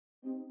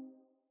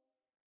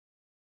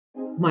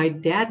my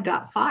dad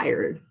got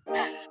fired.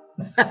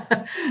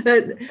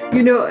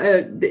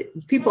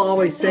 People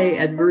always say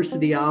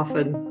adversity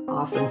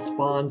often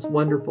spawns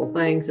wonderful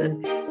things,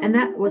 and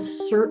that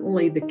was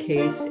certainly the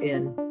case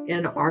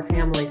in our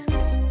family's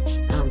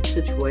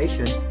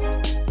situation.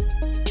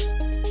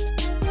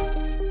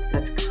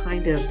 That's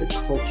kind of the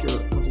culture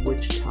of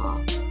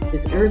Wichita,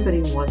 is everybody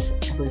wants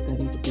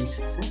everybody to be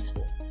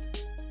successful.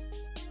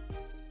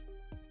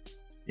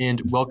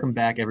 And welcome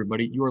back,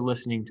 everybody. You are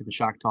listening to the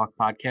Shock Talk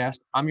podcast.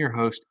 I'm your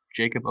host,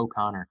 Jacob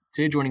O'Connor.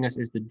 Today joining us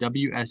is the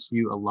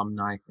WSU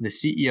alumni and the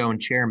CEO and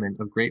chairman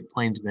of Great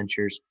Plains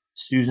Ventures,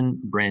 Susan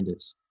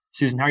Brandis.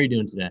 Susan, how are you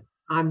doing today?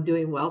 I'm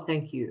doing well,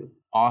 thank you.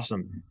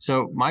 Awesome.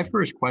 So my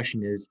first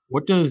question is,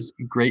 what does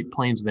Great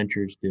Plains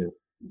Ventures do?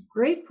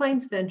 Great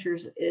Plains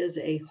Ventures is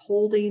a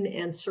holding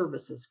and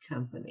services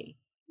company.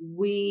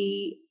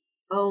 We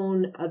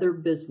own other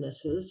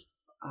businesses.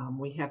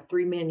 We have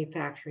 3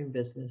 manufacturing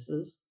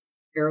businesses: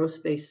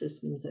 Aerospace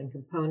Systems and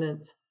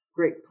Components,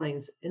 Great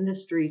Plains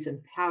Industries,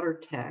 and Powder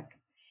Tech.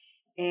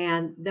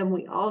 And then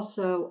we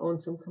also own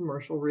some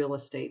commercial real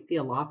estate, the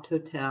Aloft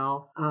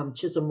Hotel,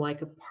 Chisholm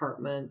Lake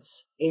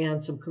Apartments,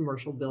 and some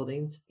commercial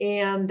buildings.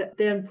 And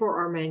then for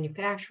our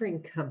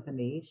manufacturing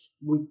companies,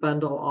 we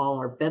bundle all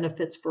our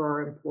benefits for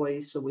our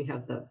employees. So we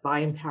have the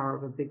buying power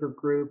of a bigger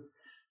group.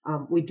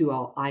 We do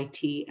all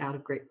IT out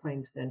of Great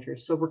Plains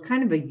Ventures. So we're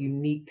kind of a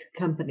unique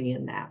company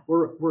in that.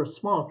 We're a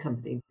small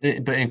company.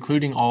 But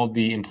including all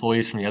the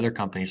employees from the other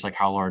companies, like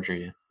how large are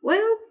you?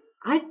 Well,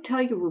 I'd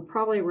tell you we're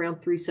probably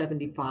around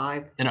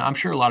 375. And I'm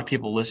sure a lot of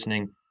people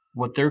listening,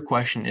 what their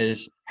question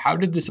is, how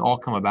did this all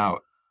come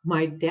about?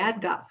 My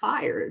dad got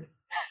fired.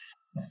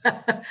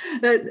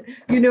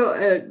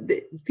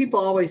 People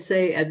always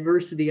say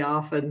adversity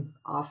often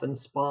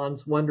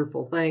spawns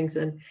wonderful things,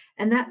 and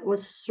that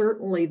was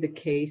certainly the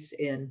case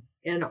in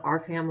our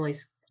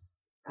family's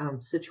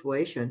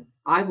situation.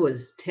 I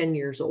was 10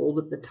 years old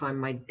at the time.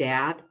 My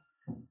dad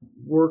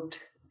worked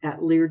at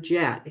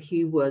Learjet.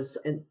 He was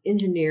an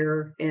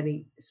engineer, and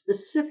he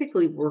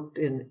specifically worked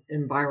in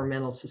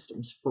environmental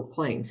systems for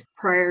planes.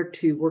 Prior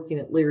to working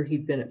at Lear,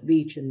 he'd been at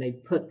Beach, and they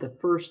put the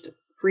first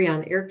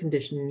Freon air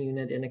conditioning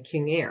unit in a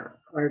King Air.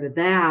 Prior to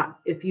that,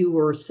 if you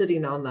were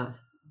sitting on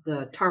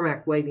the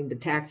tarmac waiting to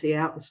taxi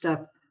out and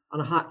stuff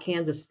on a hot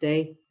Kansas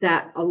day,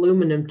 that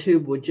aluminum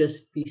tube would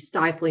just be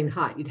stifling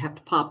hot. You'd have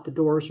to pop the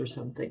doors or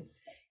something.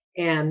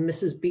 And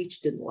Mrs.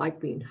 Beach didn't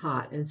like being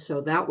hot. And so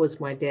that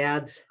was my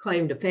dad's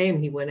claim to fame.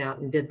 He went out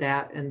and did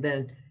that, and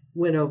then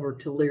went over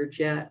to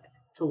Learjet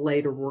to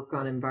later work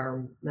on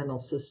environmental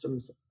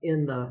systems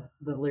in the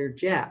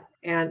Learjet,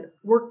 and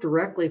worked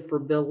directly for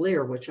Bill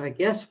Lear, which I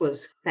guess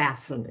was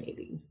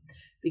fascinating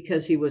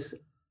because he was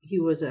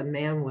a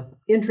man with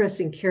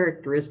interesting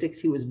characteristics.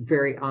 He was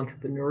very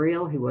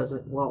entrepreneurial. He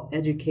wasn't well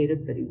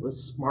educated, but he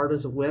was smart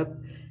as a whip.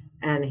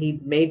 And he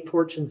made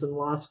fortunes and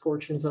lost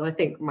fortunes. And I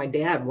think my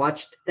dad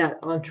watched that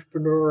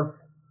entrepreneur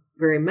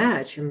very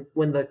much. And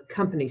when the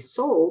company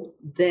sold,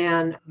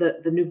 then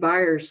the new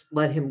buyers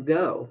let him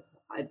go.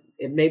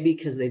 It may be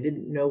because they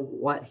didn't know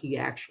what he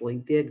actually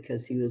did,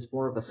 because he was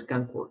more of a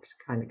skunk works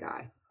kind of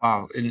guy.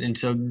 Wow. And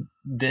so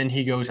then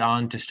he goes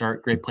on to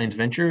start Great Plains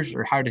Ventures,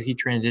 or how did he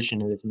transition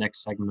to this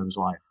next segment of his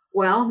life?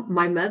 Well,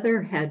 my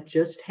mother had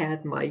just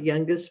had my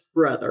youngest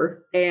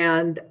brother,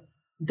 and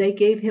they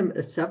gave him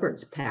a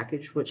severance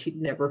package, which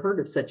he'd never heard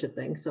of such a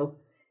thing. So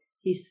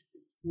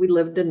we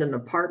lived in an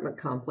apartment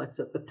complex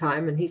at the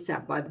time, and he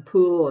sat by the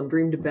pool and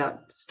dreamed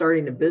about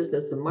starting a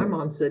business. And my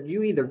mom said,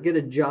 you either get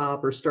a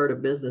job or start a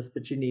business,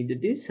 but you need to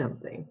do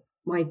something.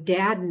 My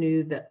dad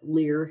knew that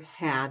Lear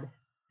had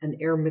an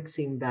air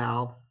mixing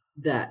valve,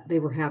 that they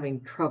were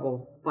having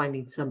trouble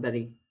finding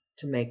somebody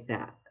to make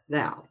that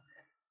valve.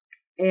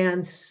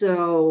 And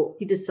so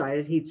he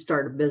decided he'd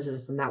start a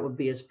business, and that would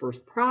be his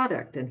first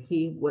product. And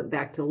he went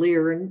back to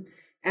Lear,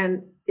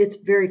 and it's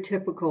very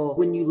typical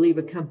when you leave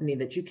a company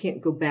that you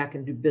can't go back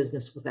and do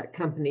business with that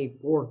company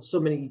for so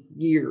many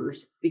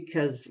years,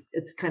 because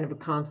it's kind of a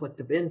conflict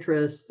of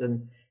interest,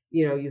 and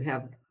you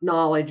have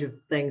knowledge of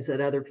things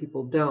that other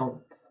people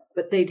don't.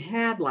 But they'd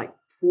had like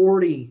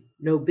 40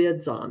 no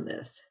bids on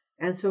this.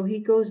 And so he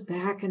goes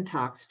back and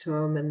talks to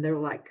them, and they're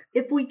like,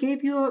 if we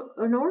gave you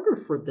an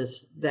order for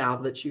this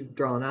valve that you've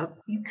drawn up,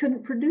 you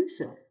couldn't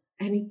produce it.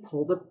 And he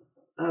pulled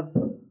a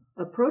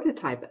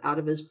prototype out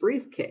of his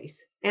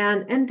briefcase.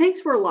 And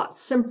things were a lot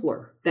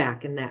simpler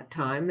back in that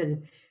time.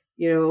 And,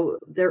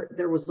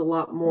 there was a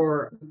lot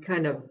more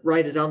kind of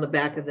write it on the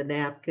back of the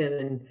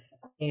napkin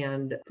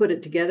and put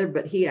it together.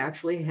 But he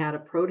actually had a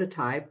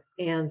prototype.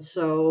 And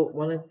so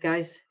one of the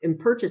guys in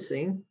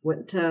purchasing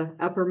went to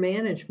upper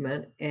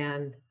management,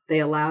 and they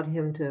allowed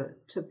him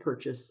to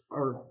purchase,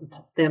 or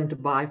them to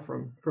buy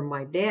from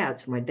my dad.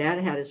 So my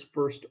dad had his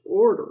first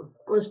order.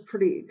 It was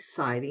pretty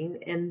exciting.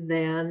 And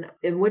then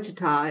in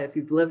Wichita, if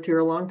you've lived here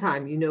a long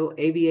time,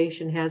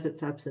 aviation has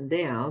its ups and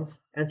downs.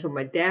 And so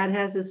my dad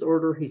has this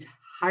order. He's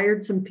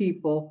hired some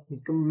people.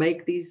 He's going to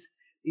make these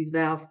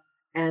valves,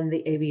 and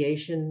the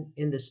aviation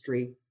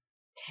industry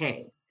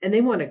tanked. And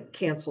they want to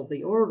cancel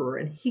the order.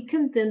 And he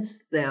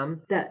convinced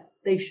them that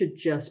they should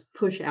just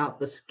push out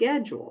the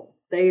schedule.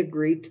 They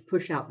agreed to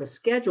push out the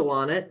schedule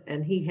on it.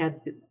 And he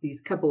had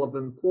these couple of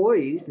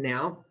employees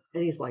now.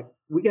 And he's like,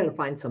 we got to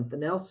find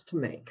something else to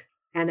make.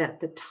 And at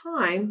the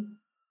time,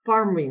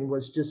 farming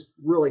was just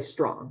really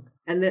strong.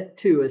 And that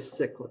too is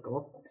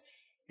cyclical.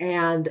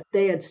 And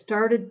they had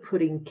started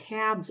putting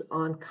cabs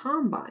on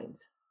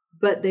combines,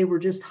 but they were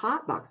just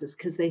hot boxes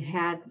because they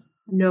had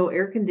no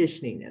air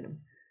conditioning in them.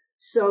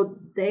 So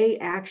they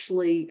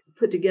actually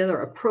put together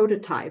a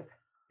prototype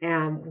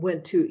and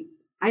went to,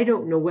 I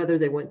don't know whether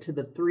they went to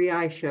the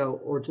 3i show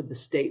or to the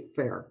state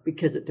fair,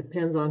 because it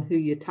depends on who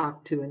you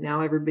talk to. And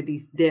now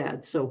everybody's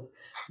dead. So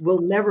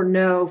we'll never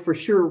know for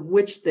sure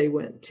which they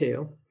went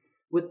to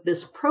with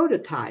this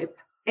prototype,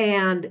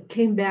 and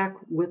came back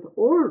with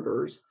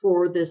orders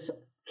for this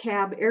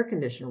cab air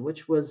conditioner,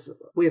 which was,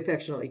 we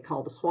affectionately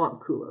called a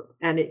swamp cooler.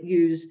 And it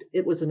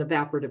was an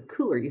evaporative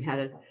cooler. You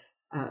had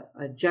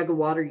a jug of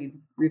water you'd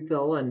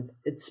refill, and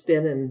it'd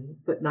spin and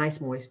put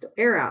nice moist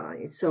air out on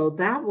you. So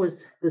that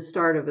was the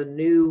start of a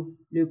new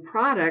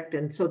product.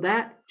 And so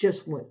that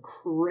just went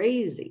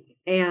crazy.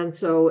 And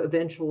so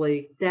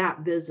eventually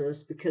that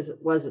business, because it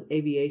wasn't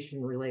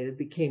aviation related,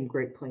 became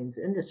Great Plains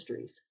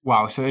Industries.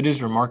 Wow. So it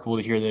is remarkable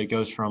to hear that it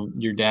goes from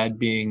your dad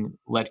being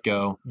let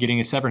go, getting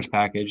a severance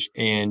package,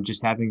 and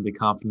just having the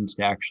confidence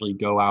to actually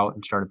go out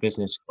and start a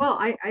business. Well,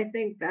 I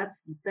think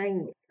that's the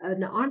thing.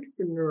 An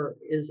entrepreneur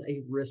is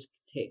a risk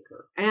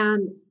taker.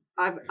 And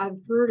I've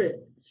heard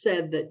it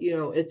said that,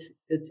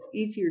 it's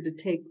easier to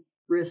take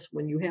risks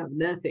when you have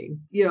nothing.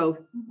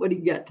 What do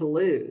you got to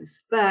lose?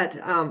 But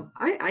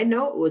I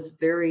know it was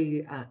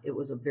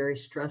a very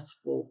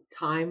stressful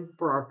time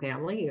for our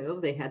family.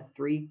 They had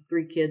three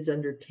kids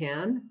under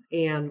 10,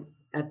 and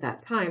at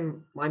that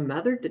time, my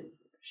mother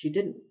she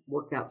didn't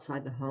work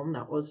outside the home.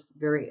 That was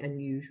very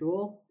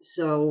unusual.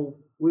 So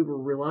we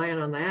were relying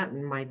on that.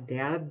 And my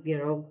dad,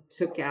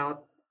 took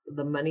out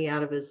the money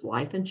out of his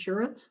life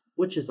insurance,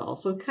 which is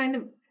also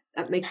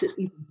that makes it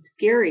even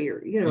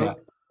scarier, Yeah.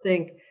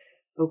 think,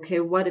 okay,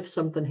 what if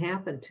something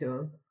happened to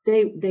him?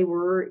 They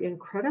were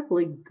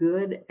incredibly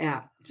good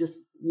at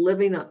just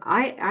living.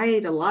 I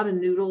ate a lot of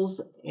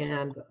noodles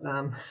and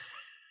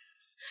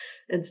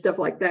and stuff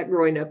like that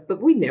growing up,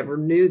 but we never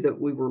knew that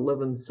we were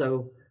living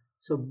so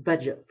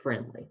budget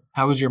friendly.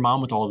 How was your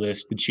mom with all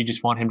this? Did she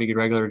just want him to get a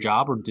regular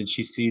job, or did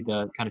she see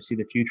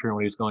the future and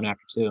what he was going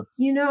after too?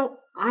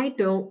 I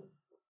don't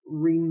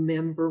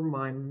remember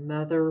my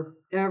mother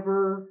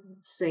ever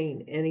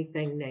saying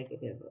anything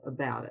negative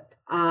about it.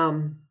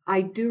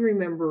 I do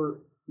remember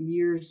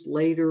years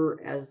later,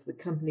 as the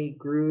company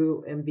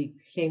grew and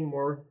became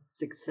more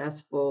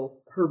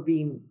successful, her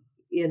being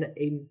in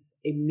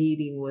a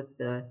meeting with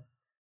the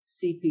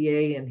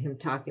CPA and him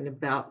talking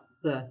about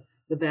the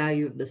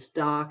value of the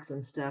stocks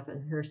and stuff,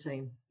 and her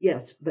saying,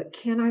 yes, but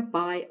can I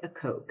buy a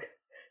Coke?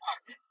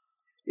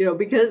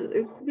 Because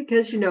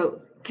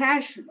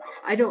cash,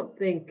 I don't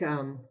think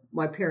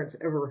my parents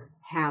ever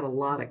had a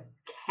lot of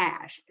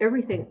cash.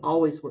 Everything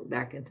always went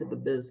back into the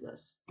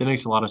business. That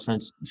makes a lot of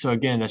sense. So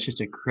again, that's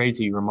just a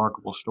crazy,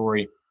 remarkable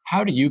story.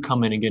 How do you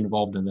come in and get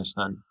involved in this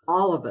then?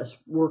 All of us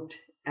worked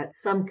at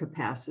some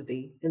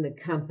capacity in the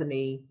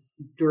company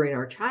during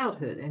our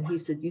childhood. And he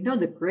said,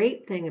 the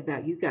great thing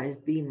about you guys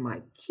being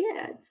my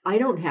kids, I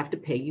don't have to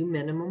pay you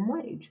minimum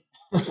wage.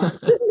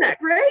 Isn't that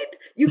great?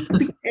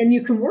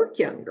 You can work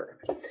younger.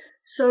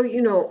 So,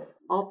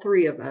 all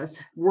three of us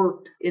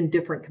worked in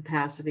different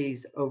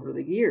capacities over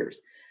the years.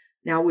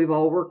 Now we've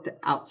all worked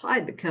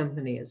outside the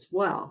company as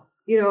well.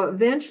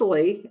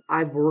 Eventually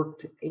I've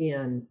worked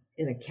in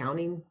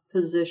accounting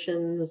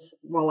positions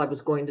while I was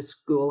going to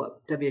school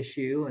at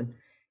WSU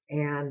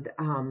and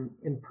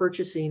in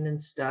purchasing and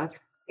stuff.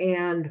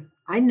 And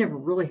I never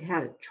really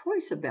had a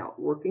choice about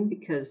working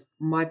because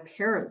my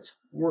parents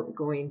weren't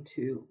going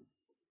to,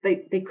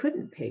 they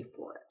couldn't pay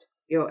for it.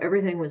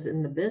 Everything was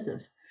in the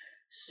business.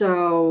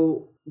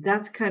 So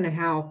that's kind of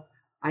how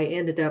I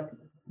ended up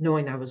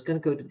knowing I was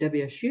going to go to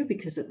WSU,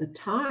 because at the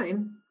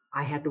time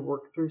I had to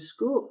work through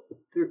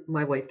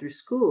my way through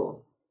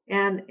school.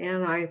 And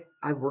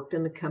I worked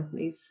in the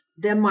companies.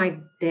 Then my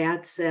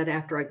dad said,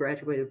 after I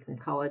graduated from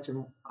college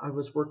and I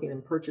was working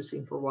in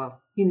purchasing for a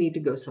while, you need to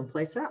go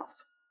someplace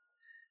else.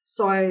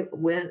 So I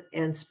went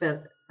and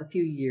spent a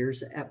few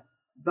years at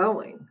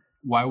Boeing.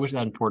 Why was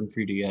that important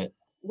for you to get?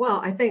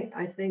 Well, I think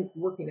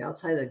working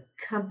outside the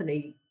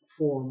company,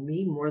 for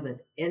me, more than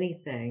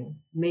anything,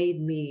 made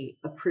me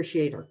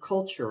appreciate our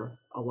culture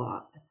a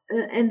lot.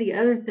 And the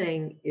other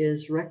thing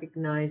is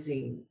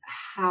recognizing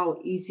how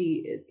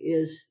easy it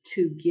is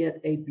to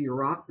get a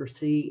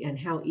bureaucracy and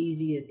how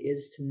easy it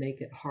is to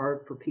make it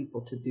hard for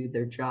people to do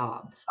their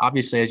jobs.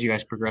 Obviously, as you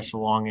guys progress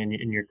along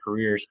in your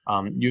careers,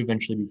 you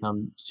eventually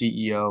become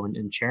CEO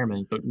and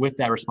chairman. But with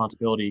that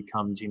responsibility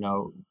comes,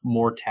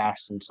 more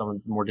tasks and some of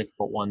the more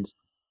difficult ones.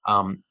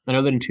 I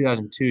know that in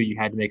 2002, you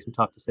had to make some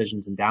tough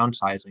decisions in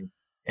downsizing.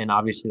 And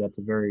obviously, that's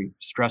a very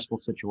stressful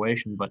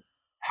situation. But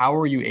how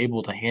were you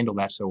able to handle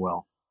that so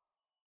well?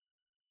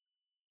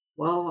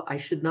 Well, I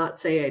should not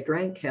say I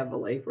drank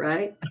heavily,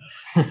 right?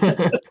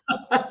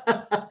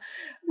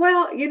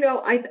 Well,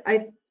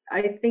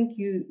 I think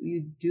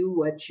you do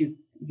what you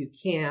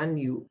can.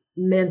 You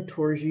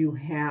mentors you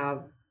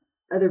have,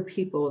 other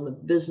people in the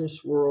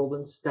business world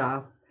and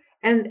stuff.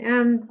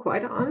 And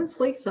quite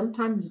honestly,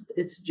 sometimes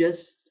it's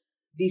just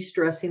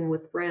de-stressing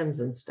with friends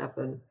and stuff.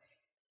 And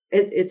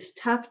it's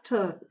tough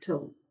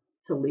to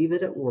leave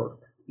it at work.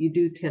 You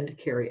do tend to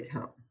carry it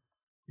home.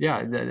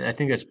 Yeah, I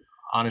think that's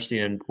honestly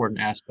an important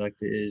aspect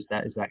is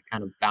that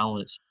kind of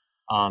balance.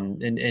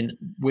 And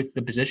with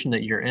the position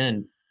that you're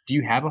in, do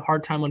you have a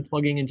hard time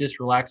unplugging and just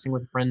relaxing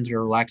with friends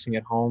or relaxing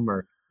at home,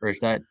 or is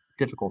that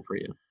difficult for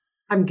you?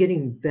 I'm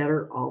getting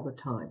better all the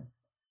time.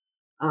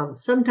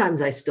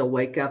 Sometimes I still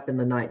wake up in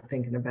the night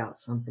thinking about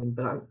something,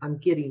 but I'm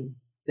getting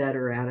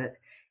better at it.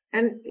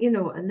 And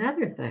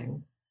another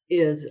thing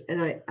is,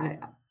 and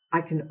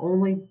I can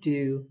only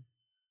do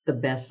the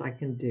best I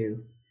can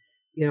do.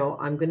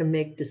 I'm going to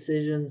make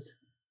decisions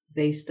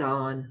based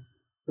on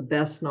the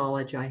best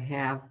knowledge I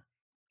have,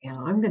 and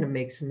I'm going to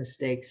make some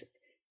mistakes.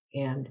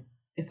 And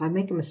if I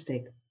make a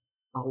mistake,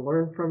 I'll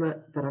learn from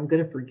it, but I'm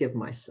going to forgive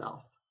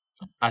myself.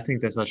 I think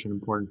that's such an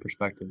important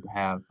perspective to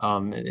have.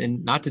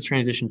 And not to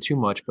transition too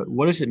much, but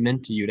what has it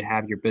meant to you to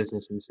have your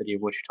business in the city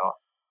of Wichita?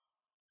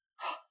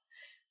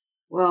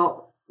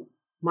 Well,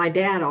 my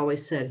dad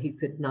always said he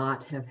could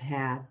not have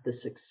had the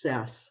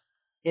success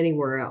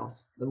anywhere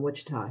else than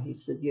Wichita. He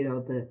said,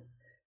 the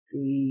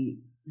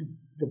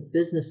the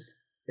business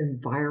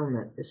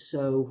environment is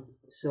so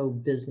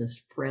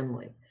business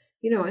friendly.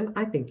 And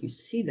I think you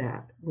see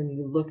that when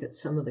you look at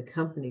some of the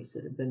companies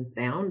that have been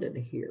founded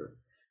here.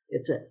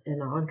 It's an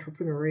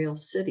entrepreneurial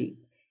city.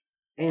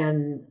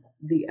 And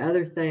the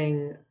other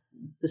thing,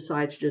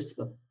 besides just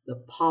the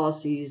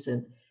policies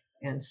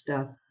and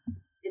stuff,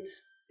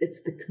 it's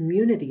the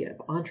community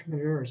of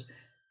entrepreneurs.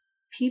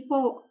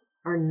 People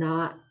are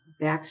not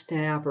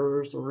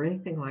backstabbers or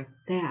anything like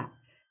that.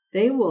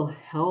 They will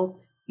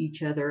help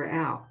each other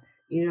out.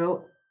 You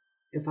know,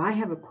 if I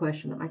have a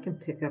question, I can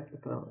pick up the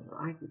phone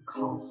or I can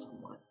call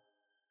someone.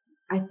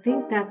 I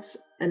think that's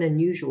an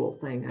unusual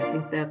thing. I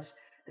think that's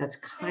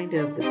kind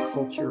of the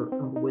culture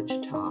of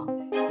Wichita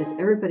is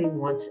everybody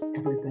wants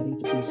everybody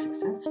to be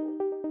successful.